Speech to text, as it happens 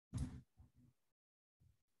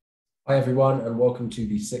Hi everyone, and welcome to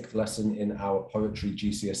the sixth lesson in our Poetry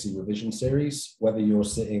GCSE revision series. Whether you're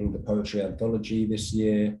sitting the poetry anthology this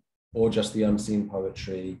year or just the unseen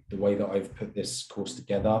poetry, the way that I've put this course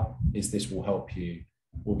together is this will help you.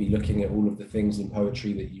 We'll be looking at all of the things in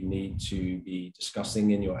poetry that you need to be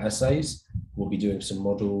discussing in your essays. We'll be doing some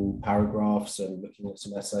model paragraphs and looking at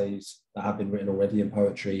some essays that have been written already in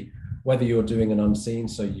poetry, whether you're doing an unseen,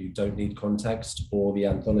 so you don't need context, or the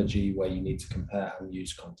anthology where you need to compare and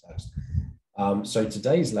use context. So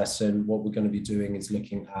today's lesson, what we're going to be doing is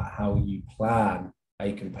looking at how you plan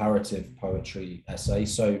a comparative poetry essay.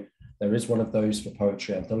 So there is one of those for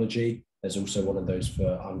poetry anthology. There's also one of those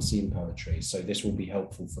for unseen poetry. So this will be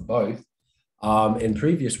helpful for both. In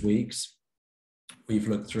previous weeks, we've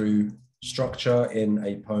looked through structure in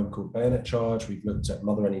a poem called Bayonet Charge. We've looked at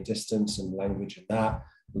Mother Any Distance and language in that.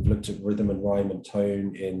 We've looked at rhythm and rhyme and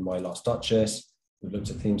tone in My Last Duchess. We've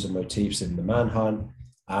looked at themes and motifs in The Manhunt.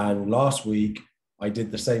 And last week, I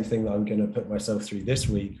did the same thing that I'm going to put myself through this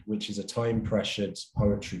week, which is a time-pressured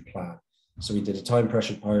poetry plan. So we did a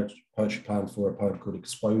time-pressured poetry plan for a poem called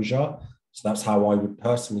Exposure. So that's how I would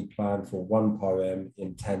personally plan for one poem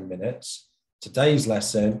in 10 minutes. Today's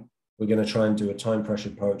lesson, we're going to try and do a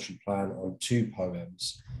time-pressured poetry plan on two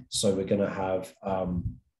poems. So we're going to have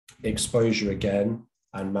Exposure again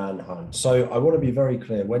and Manhunt. So I want to be very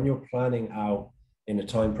clear, when you're planning out in a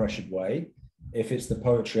time-pressured way, if it's the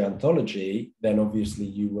poetry anthology, then obviously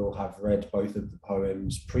you will have read both of the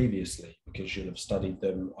poems previously because you'll have studied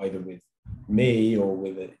them either with me or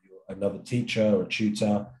with another teacher or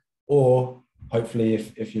tutor, or hopefully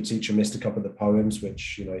if your teacher missed a couple of the poems,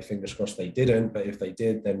 which, you know, fingers crossed they didn't, but if they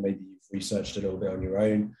did, then maybe you've researched a little bit on your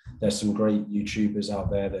own. There's some great YouTubers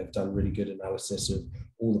out there that have done really good analysis of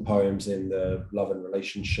all the poems in the love and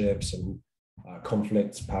relationships and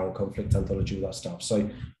conflict, power and conflict anthology, all that stuff. So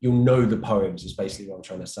you'll know the poems is basically what I'm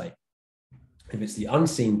trying to say. If it's the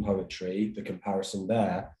unseen poetry, the comparison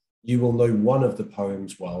there, you will know one of the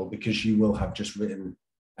poems well because you will have just written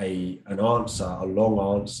an answer, a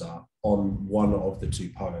long answer on one of the two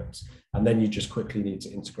poems. And then you just quickly need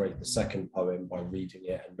to integrate the second poem by reading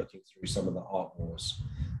it and looking through some of the art wars.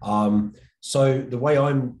 So the way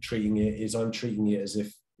I'm treating it is I'm treating it as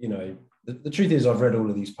if, you know, the truth is I've read all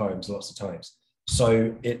of these poems lots of times.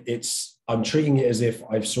 So I'm treating it as if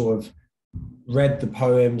I've sort of read the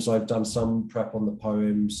poems, I've done some prep on the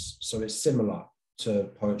poems. So it's similar to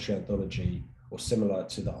poetry anthology or similar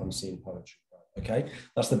to the unseen poetry. Okay,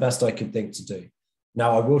 that's the best I could think to do.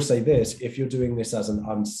 Now, I will say this, if you're doing this as an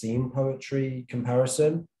unseen poetry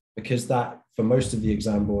comparison, because that, for most of the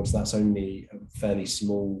exam boards, that's only a fairly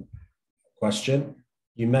small question,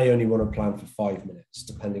 you may only want to plan for 5 minutes,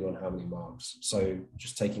 depending on how many marks. So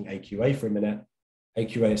just taking AQA for a minute,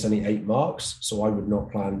 AQA is only 8 marks, so I would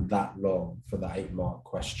not plan that long for that 8-mark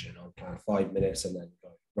question. I'll plan 5 minutes and then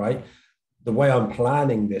go, right? The way I'm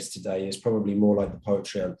planning this today is probably more like the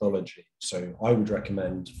poetry anthology. So I would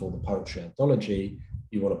recommend for the poetry anthology,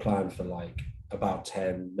 you want to plan for like about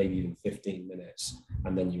 10, maybe even 15 minutes.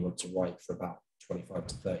 And then you want to write for about 25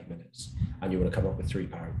 to 30 minutes. And you want to come up with 3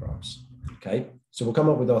 paragraphs. Okay, so we'll come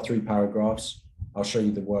up with our 3 paragraphs. I'll show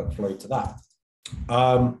you the workflow to that.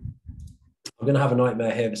 I'm going to have a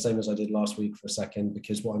nightmare here, the same as I did last week for a second,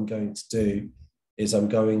 because what I'm going to do is I'm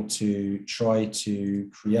going to try to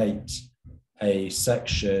create a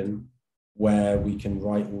section where we can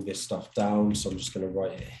write all this stuff down. So I'm just going to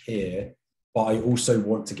write it here, but I also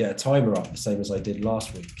want to get a timer up the same as I did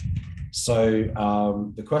last week. So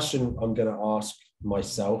the question I'm going to ask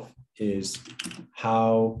myself is,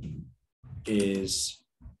 how is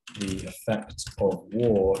the effect of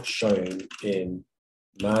war shown in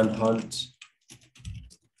Manhunt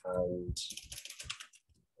and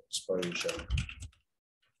Exposure?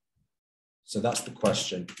 So that's the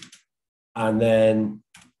question. And then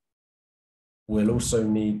we'll also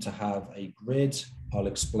need to have a grid. I'll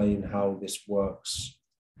explain how this works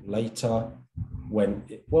later.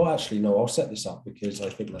 Actually, no, I'll set this up because I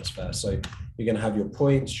think that's fair. So you're going to have your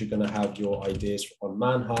points, you're going to have your ideas on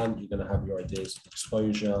Manhunt, you're going to have your ideas of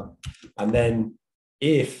Exposure. And then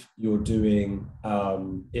if you're doing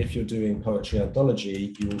poetry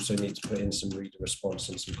anthology, you also need to put in some reader response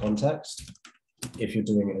and some context. If you're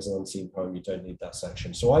doing it as an unseen poem, you don't need that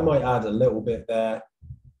section. So I might add a little bit there.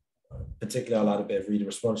 Particularly, I'll add a bit of reader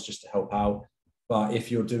response just to help out. But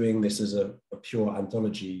if you're doing this as a pure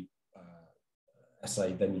anthology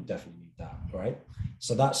essay, then you definitely need that, right?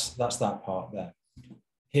 So that's that part there.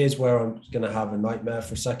 Here's where I'm going to have a nightmare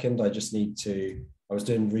for a second. I was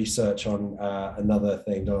doing research on another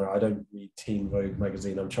thing. I don't read Teen Vogue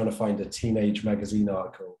magazine. I'm trying to find a teenage magazine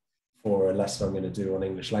article for a lesson I'm going to do on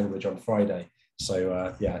English language on Friday.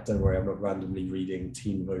 So yeah, don't worry, I'm not randomly reading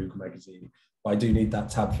Teen Vogue magazine, but I do need that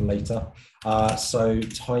tab for later. So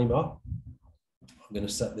timer, I'm going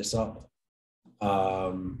to set this up.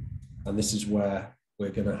 And this is where we're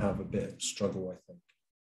going to have a bit of struggle, I think.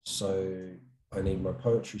 So I need my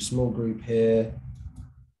poetry small group here.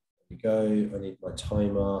 There we go. I need my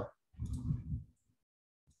timer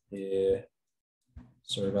here.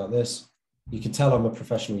 Sorry about this. You can tell I'm a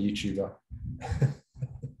professional YouTuber.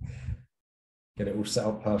 Get it all set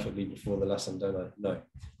up perfectly before the lesson, don't I? No.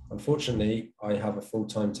 Unfortunately, I have a full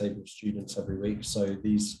timetable of students every week. So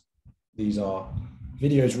these are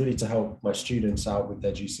videos really to help my students out with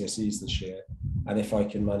their GCSEs this year. And if I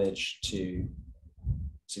can manage to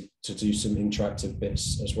do some interactive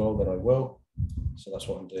bits as well, then I will. So that's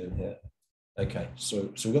what I'm doing here. Okay, so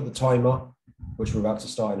we've got the timer, which we're about to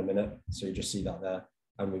start in a minute. So you just see that there.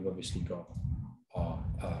 And we've obviously got our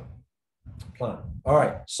plan. All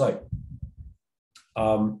right, so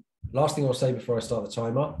last thing I'll say before I start the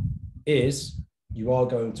timer is you are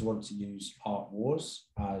going to want to use Art Wars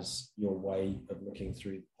as your way of looking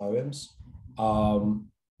through the poems.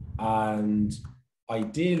 And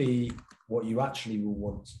ideally, what you actually will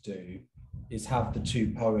want to do is have the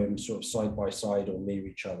two poems sort of side by side or near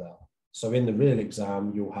each other. So in the real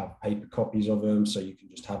exam, you'll have paper copies of them, so you can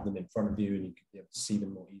just have them in front of you and you can be able to see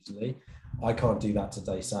them more easily. I can't do that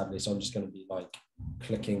today, sadly, so I'm just going to be like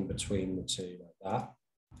clicking between the two like that,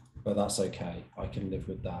 but that's okay. I can live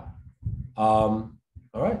with that. All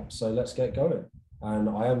right, so let's get going. And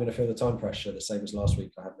I am going to feel the time pressure, the same as last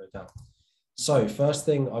week, I have no doubt. So first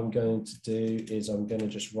thing I'm going to do is I'm going to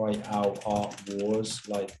just write out Art Wars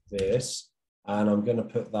like this. And I'm going to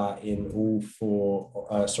put that in all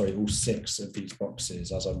six of these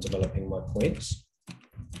boxes as I'm developing my points.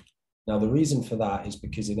 Now, the reason for that is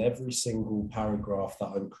because in every single paragraph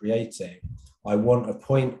that I'm creating, I want a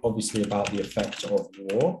point, obviously, about the effect of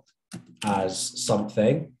war as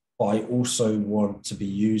something, but I also want to be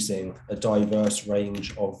using a diverse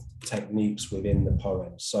range of techniques within the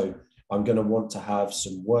poem. So I'm going to want to have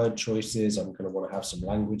some word choices. I'm going to want to have some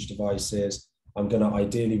language devices. I'm going to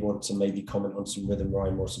ideally want to maybe comment on some rhythm,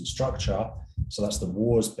 rhyme, or some structure. So that's the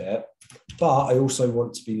wars bit. But I also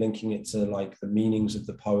want to be linking it to like the meanings of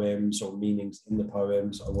the poems or meanings in the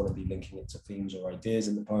poems. I want to be linking it to themes or ideas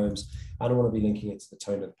in the poems. And I want to be linking it to the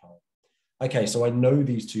tone of the poem. Okay, so I know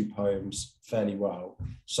these two poems fairly well.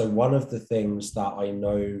 So one of the things that I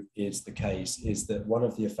know is the case is that one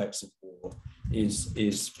of the effects of war is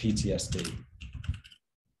PTSD.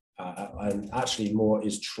 And actually more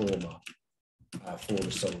is trauma. For the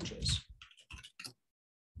soldiers.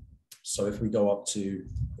 So if we go up to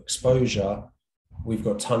exposure, we've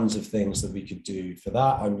got tons of things that we could do for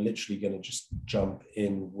that. I'm literally going to just jump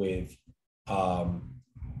in with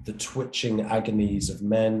the twitching agonies of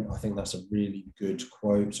men. I think that's a really good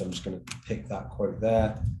quote. So I'm just going to pick that quote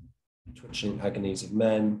there. Twitching agonies of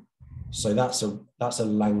men. So that's a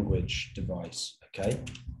language device. Okay.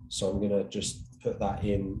 So I'm going to just put that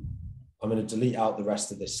in. I'm going to delete out the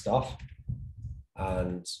rest of this stuff.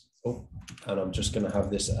 And I'm just going to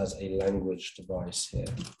have this as a language device here.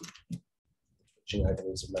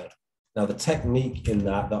 Now, the technique in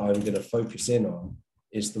that I'm going to focus in on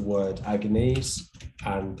is the word agonies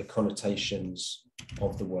and the connotations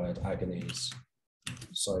of the word agonies.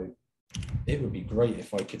 So it would be great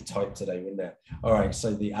if I could type today, wouldn't it? All right,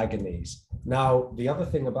 so the agonies. Now, the other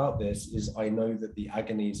thing about this is I know that the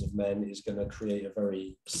agonies of men is going to create a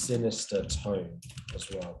very sinister tone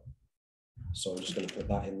as well. So I'm just going to put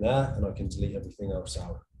that in there and I can delete everything else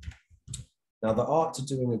out. Now, the art to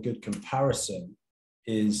doing a good comparison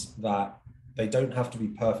is that they don't have to be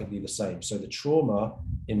perfectly the same. So the trauma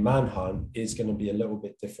in Manhunt is going to be a little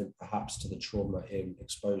bit different, perhaps, to the trauma in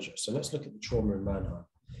Exposure. So let's look at the trauma in Manhunt.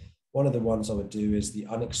 One of the ones I would do is the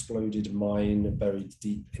unexploded mine buried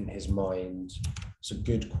deep in his mind. It's a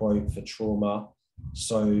good quote for trauma.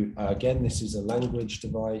 So again, this is a language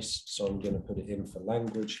device. So I'm going to put it in for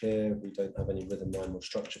language here. We don't have any rhythm, rhyme, or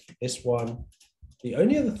structure for this one. The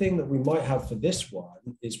only other thing that we might have for this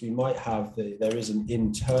one is we might have there is an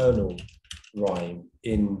internal rhyme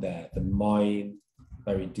in there, the mine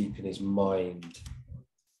buried deep in his mind.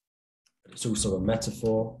 But it's also a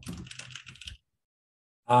metaphor.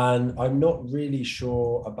 And I'm not really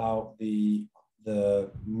sure about the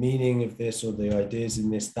meaning of this or the ideas in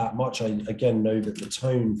this that much. I again know that the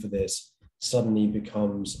tone for this suddenly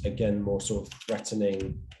becomes again more sort of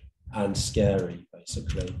threatening and scary,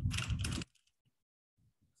 basically.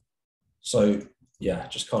 So yeah,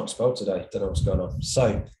 just can't spell today. Don't know what's going on.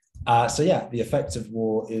 So yeah, the effect of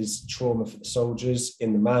war is trauma for the soldiers.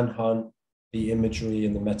 In the Manhunt, the imagery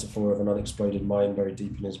and the metaphor of an unexploded mine buried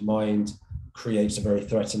deep in his mind creates a very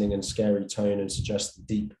threatening and scary tone and suggests the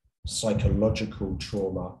deep psychological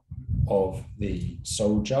trauma of the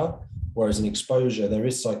soldier. Whereas in exposure, there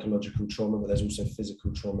is psychological trauma, but there's also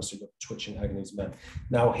physical trauma. So you've got twitching, agonies, men.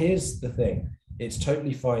 Now, here's the thing. It's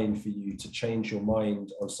totally fine for you to change your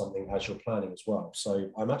mind on something as you're planning as well.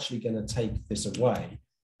 So I'm actually going to take this away,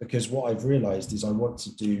 because what I've realized is I want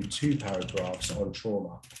to do 2 paragraphs on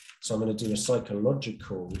trauma. So I'm going to do a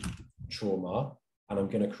psychological trauma, and I'm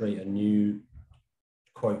going to create a new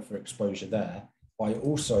quote for exposure there. I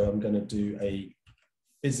also am going to do a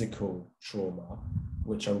physical trauma,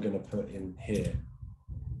 which I'm going to put in here,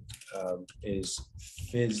 is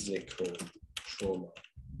physical trauma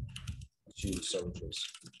to soldiers.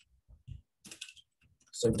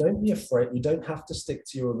 So don't be afraid. You don't have to stick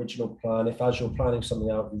to your original plan. If as you're planning something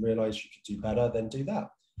out, you realize you could do better, then do that.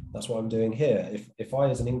 That's what I'm doing here. If I,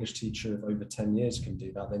 as an English teacher of over 10 years, can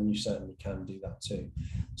do that, then you certainly can do that too.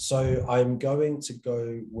 So I'm going to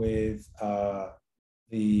go with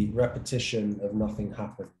the repetition of nothing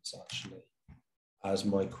happens, actually, as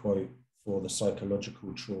my quote for the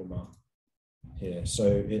psychological trauma here.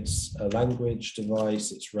 So it's a language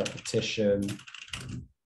device, it's repetition,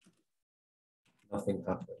 nothing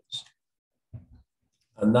happens.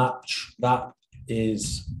 And that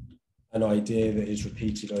is an idea that is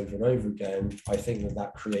repeated over and over again. I think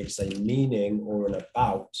that creates a meaning or an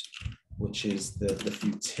about, which is the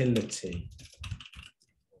futility.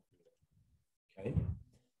 Okay,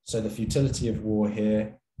 so the futility of war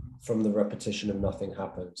here from the repetition of nothing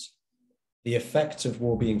happens. The effect of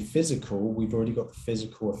war being physical, we've already got the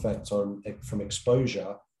physical effect from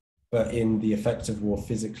exposure, but in the effect of war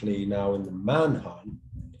physically now in the manhunt,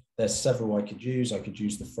 there's several I could use. I could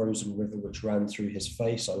use the frozen river which ran through his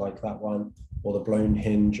face. I like that one. Or the blown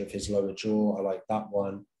hinge of his lower jaw. I like that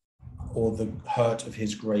one. Or the hurt of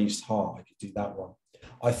his grazed heart. I could do that one.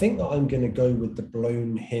 I think that I'm going to go with the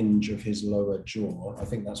blown hinge of his lower jaw. I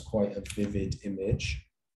think that's quite a vivid image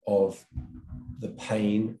of the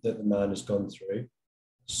pain that the man has gone through.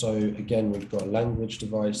 So again, we've got a language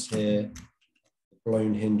device here. The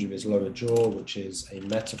blown hinge of his lower jaw, which is a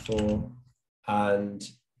metaphor. And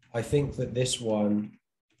I think that this one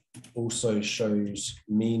also shows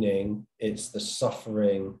meaning. It's the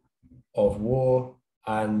suffering of war.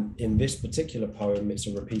 And in this particular poem, it's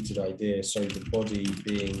a repeated idea. So the body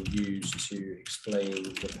being used to explain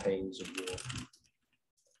the pains of war.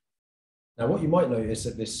 Now, what you might notice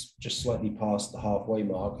at this, just slightly past the halfway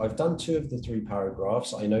mark, I've done 2 of the 3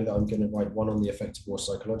 paragraphs. I know that I'm going to write one on the effect of war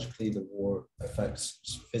psychologically, the war effects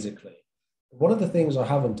physically. One of the things I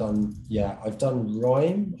haven't done yet, I've done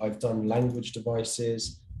rhyme, I've done language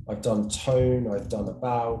devices, I've done tone, I've done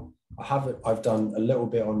about, I've done a little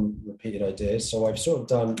bit on repeated ideas. So I've sort of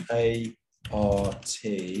done A, R,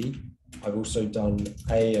 T. I've also done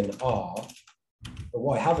A and R. But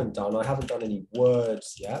what I haven't done any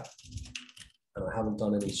words yet, and I haven't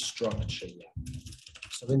done any structure yet.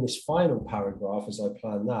 So in this final paragraph, as I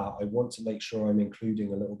plan that, I want to make sure I'm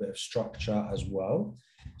including a little bit of structure as well.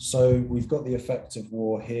 So we've got the effect of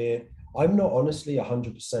war here. I'm not honestly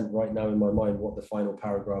 100% right now in my mind what the final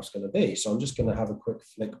paragraph's going to be. So I'm just going to have a quick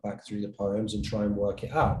flick back through the poems and try and work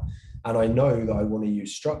it out. And I know that I want to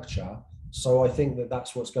use structure. So I think that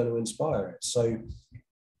that's what's going to inspire it. So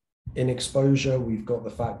in exposure, we've got the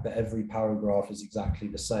fact that every paragraph is exactly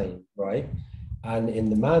the same, right? And in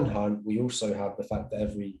the manhunt, we also have the fact that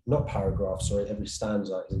every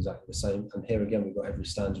stanza is exactly the same. And here again, we've got every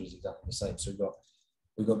stanza is exactly the same. So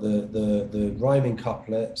we've got the rhyming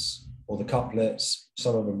couplets, or the couplets,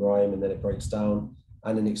 some of them rhyme and then it breaks down.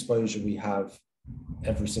 And in exposure, we have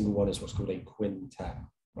every single one is what's called a quintet,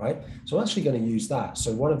 right? So I'm actually going to use that.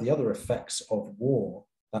 So one of the other effects of war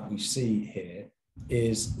that we see here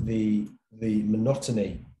is the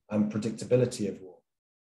monotony and predictability of war.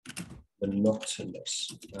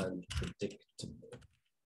 Monotonous and predictable.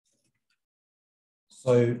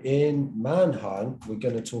 So in manhunt, we're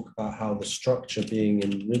going to talk about how the structure being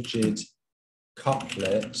in rigid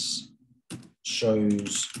couplets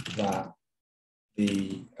shows that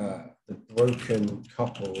the broken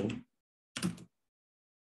couple,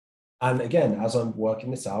 and again, as I'm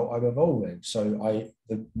working this out, I'm evolving. So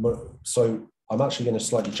I'm actually going to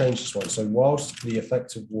slightly change this one. So whilst the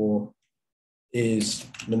effect of war is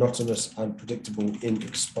monotonous and predictable in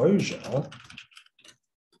exposure,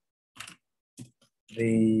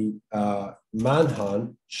 the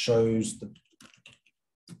manhunt shows the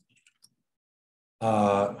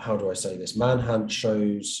how do I say this? Manhunt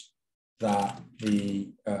shows that the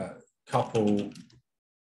couple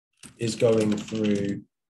is going through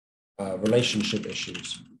relationship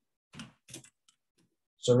issues.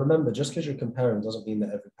 So remember, just because you're comparing doesn't mean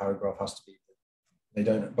that every paragraph has to be, they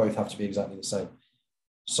don't both have to be exactly the same.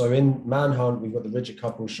 So in Manhunt, we've got the rigid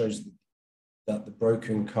couple shows that the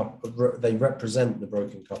broken couple, they represent the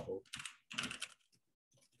broken couple.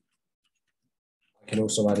 I can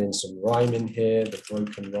also add in some rhyme in here. The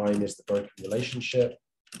broken rhyme is the broken relationship.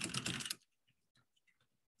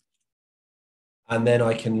 And then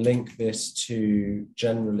I can link this to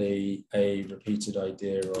generally a repeated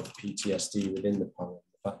idea of PTSD within the poem.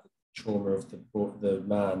 The fact that the trauma of the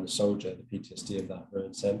man, the soldier, the PTSD of that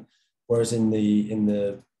ruins him. Whereas in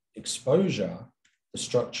the exposure, the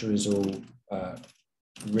structure is all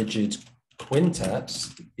rigid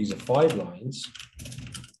quintets. These are 5 lines.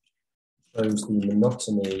 Shows the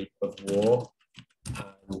monotony of war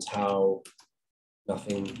and how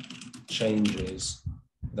nothing changes.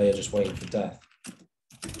 They are just waiting for death.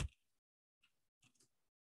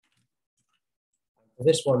 For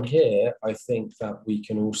this one here, I think that we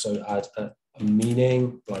can also add a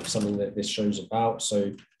meaning, like something that this show's about.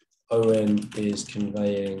 So Owen is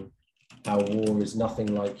conveying how war is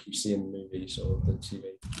nothing like you see in the movies or the TV.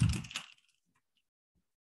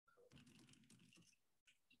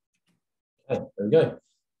 Okay, there we go.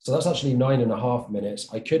 So that's actually 9.5 minutes.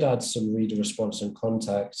 I could add some reader response and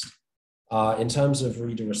context. In terms of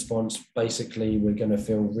reader response, basically, we're going to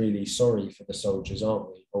feel really sorry for the soldiers, aren't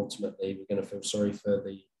we? Ultimately, we're going to feel sorry for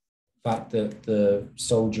the fact that the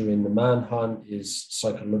soldier in the manhunt is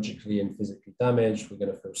psychologically and physically damaged. We're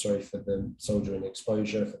going to feel sorry for the soldier in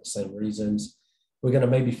exposure for the same reasons. We're going to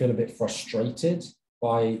maybe feel a bit frustrated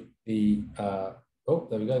by the, oh,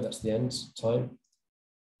 there we go, that's the end time.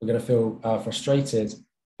 We're going to feel frustrated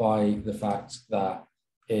by the fact that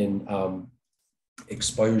in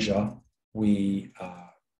exposure, we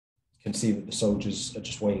can see that the soldiers are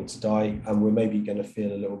just waiting to die, and we're maybe going to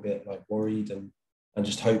feel a little bit like worried and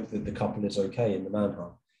just hope that the couple is okay in the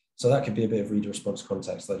manhunt. So that could be a bit of reader response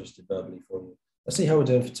context that I just did verbally for you. Let's see how we're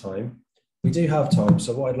doing for time. We do have time,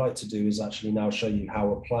 so what I'd like to do is actually now show you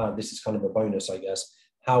how a plan, this is kind of a bonus, I guess,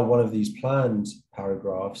 how one of these planned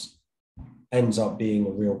paragraphs ends up being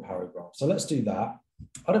a real paragraph. So let's do that.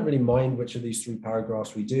 I don't really mind which of these 3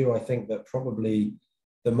 paragraphs we do. I think that probably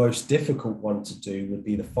the most difficult one to do would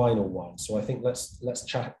be the final one. So I think let's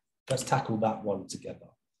tackle that one together,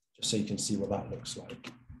 just so you can see what that looks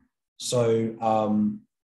like. So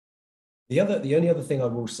the only other thing I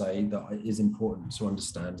will say that is important to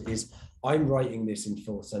understand is I'm writing this in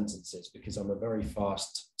full sentences because I'm a very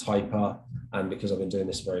fast typer and because I've been doing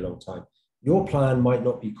this a very long time. Your plan might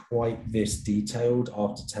not be quite this detailed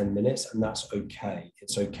after 10 minutes, and that's okay.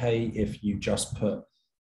 It's okay if you just put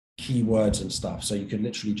keywords and stuff. So you could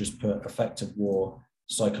literally just put effective war,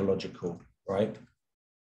 psychological, right?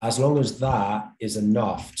 As long as that is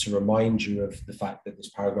enough to remind you of the fact that this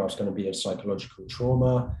paragraph is going to be a psychological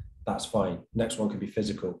trauma, that's fine. Next one could be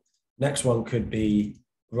physical. Next one could be,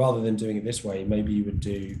 rather than doing it this way, maybe you would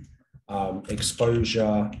do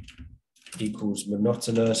exposure equals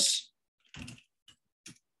monotonous,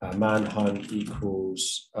 manhunt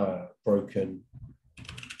equals broken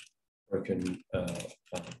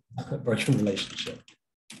relationship.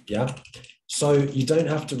 Yeah. So you don't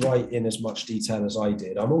have to write in as much detail as I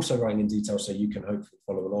did. I'm also writing in detail so you can hopefully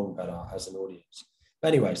follow along better as an audience. But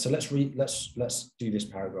anyway, so let's do this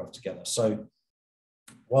paragraph together. So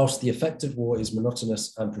whilst the effective war is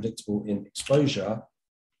monotonous and predictable in exposure,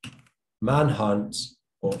 manhunt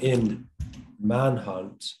or in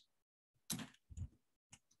manhunt,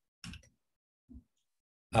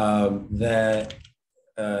 there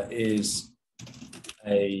is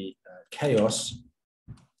a chaos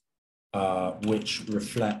which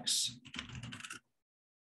reflects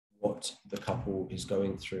what the couple is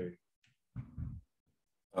going through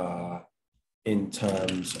in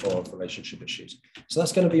terms of relationship issues. So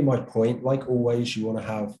that's going to be my point. Like always, you want to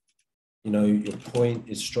have, your point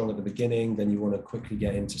is strong at the beginning, then you want to quickly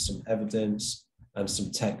get into some evidence and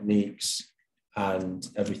some techniques and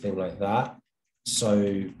everything like that.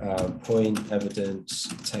 So point, evidence,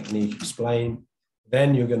 technique, explain.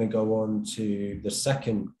 Then you're going to go on to the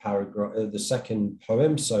second paragraph, the second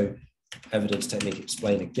poem. So evidence, technique,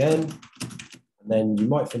 explain again. And then you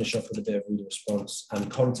might finish off with a bit of reader response, and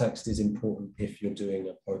context is important if you're doing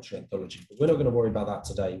a poetry anthology, but we're not going to worry about that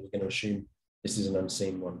today. We're going to assume this is an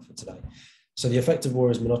unseen one for today. So the effective war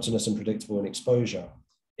is monotonous and predictable in exposure.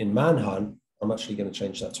 In manhunt, I'm actually going to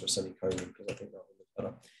change that to a semicolon because I think that will look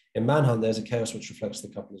better. In manhunt, there's a chaos which reflects the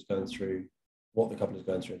couple is going through, what the couple is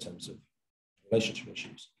going through in terms of relationship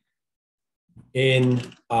issues. In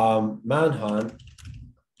manhunt,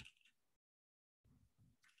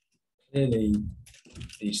 clearly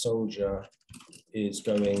the soldier is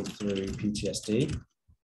going through PTSD.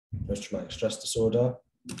 post-traumatic stress disorder.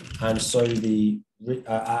 And so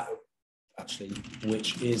actually,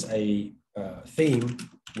 which is a theme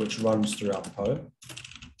which runs throughout the poem.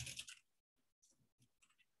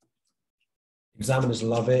 Examiners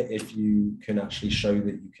love it if you can actually show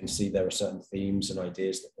that you can see there are certain themes and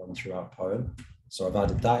ideas that run throughout a poem. So I've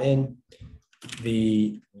added that in.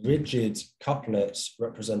 The rigid couplets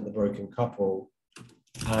represent the broken couple.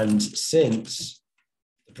 And since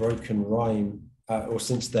the broken rhyme, or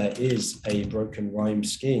since there is a broken rhyme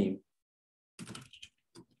scheme,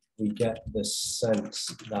 we get the sense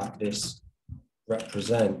that this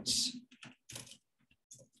represents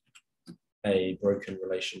a broken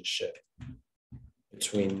relationship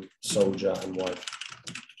between soldier and wife.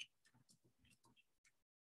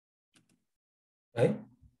 Okay?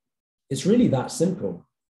 It's really that simple.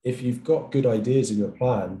 If you've got good ideas in your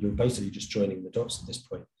plan, you're basically just joining the dots at this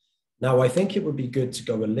point. Now, I think it would be good to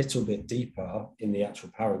go a little bit deeper in the actual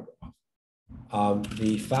paragraph.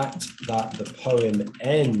 The fact that the poem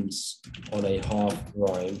ends on a half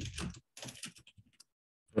rhyme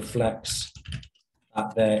reflects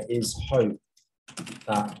that there is hope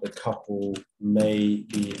that the couple may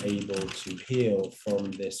be able to heal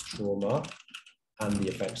from this trauma and the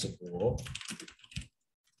effects of war,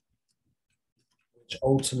 which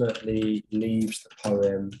ultimately leaves the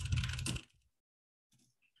poem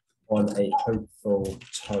on a hopeful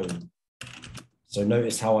tone. So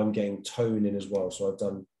notice how I'm getting tone in as well. So I've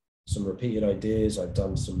done some repeated ideas, I've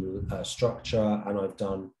done some structure, and I've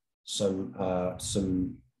done some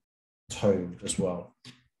tone as well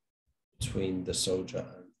between the soldier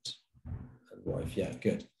and wife. Yeah,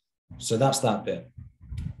 good. So that's that bit.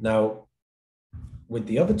 Now, with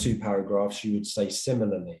the other two paragraphs, you would say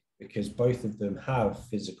similarly, because both of them have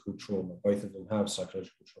physical trauma, both of them have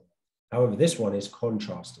psychological trauma. However, this one is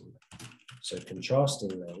contrasting. So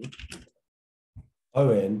contrastingly,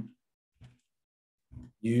 Owen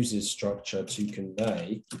uses structure to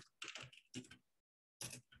convey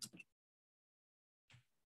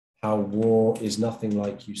how war is nothing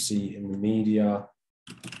like you see in the media.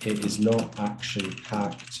 It is not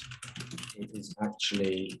action-packed. It is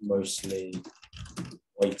actually mostly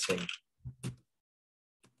waiting.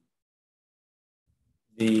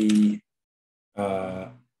 The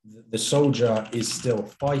soldier is still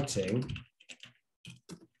fighting.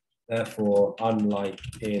 Therefore, unlike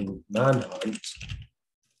in Manhunt,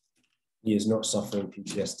 he is not suffering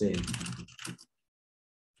PTSD.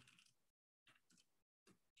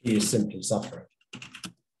 He is simply suffering.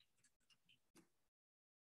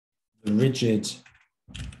 The rigid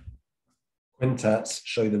quintets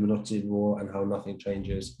show the monotony of war and how nothing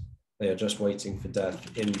changes. They are just waiting for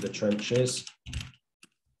death in the trenches. The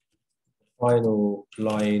final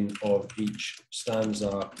line of each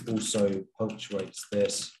stanza also punctuates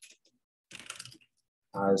this,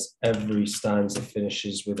 as every stanza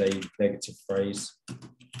finishes with a negative phrase,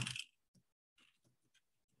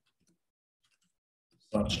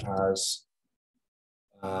 such as,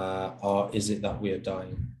 is it that we are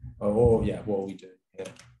dying? Or yeah, what are we doing here?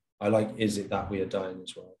 I like, is it that we are dying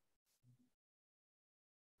as well?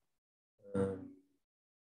 What are we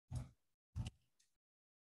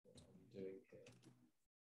doing here?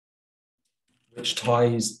 Which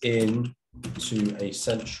ties in to a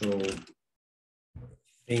central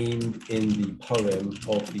theme in the poem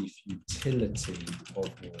of the futility of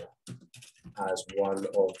war as one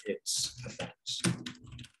of its effects on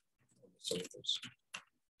the soldiers.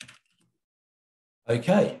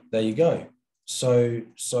 Okay, there you go. So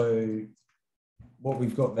what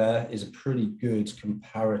we've got there is a pretty good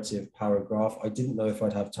comparative paragraph. I didn't know if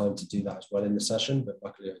I'd have time to do that as well in the session, but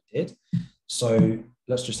luckily I did. So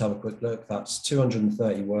let's just have a quick look. That's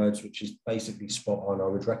 230 words, which is basically spot on. I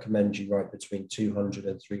would recommend you write between 200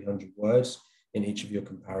 and 300 words in each of your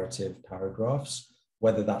comparative paragraphs,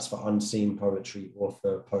 whether that's for unseen poetry or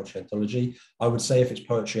for poetry anthology. I would say if it's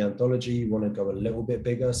poetry anthology, you want to go a little bit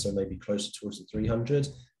bigger, so maybe closer towards the 300.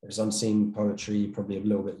 If it's unseen poetry, probably a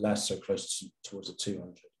little bit less, so closer towards the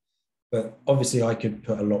 200. But obviously I could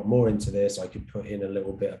put a lot more into this. I could put in a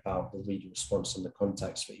little bit about the reader response and the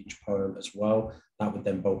context for each poem as well. That would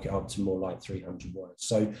then bulk it up to more like 300 words.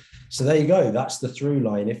 So there you go. That's the through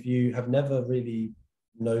line. If you have never really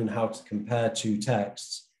known how to compare two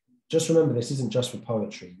texts, just remember this isn't just for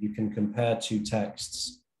poetry. You can compare two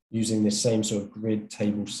texts using this same sort of grid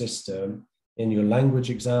table system in your language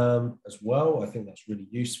exam as well. I think that's really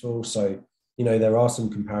useful. So, you know, there are some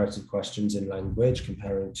comparative questions in language,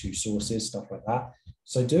 comparing two sources, stuff like that.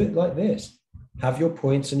 So do it like this. Have your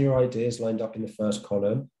points and your ideas lined up in the first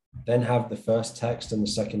column, then have the first text and the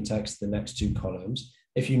second text, the next two columns.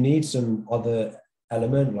 If you need some other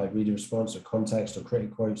element like reader response or context or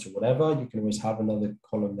critic quotes or whatever, you can always have another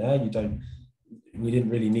column there. We didn't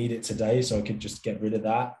really need it today, so I could just get rid of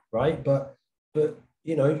that, right? But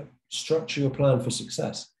you know, structure your plan for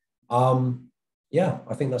success. Yeah,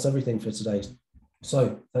 I think that's everything for today.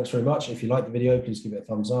 So thanks very much. If you like the video, please give it a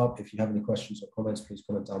thumbs up. If you have any questions or comments, please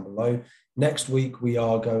comment down below. Next week, we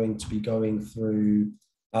are going to be going through,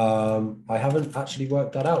 I haven't actually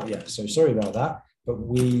worked that out yet, so sorry about that. But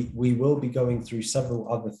we will be going through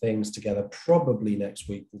several other things together. Probably next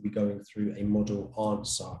week, we'll be going through a model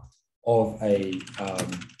answer of a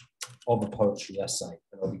poetry essay.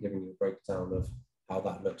 And I'll be giving you a breakdown of how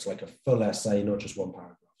that looks, like a full essay, not just one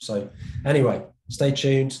paragraph. So anyway, stay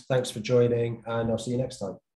tuned. Thanks for joining, and I'll see you next time.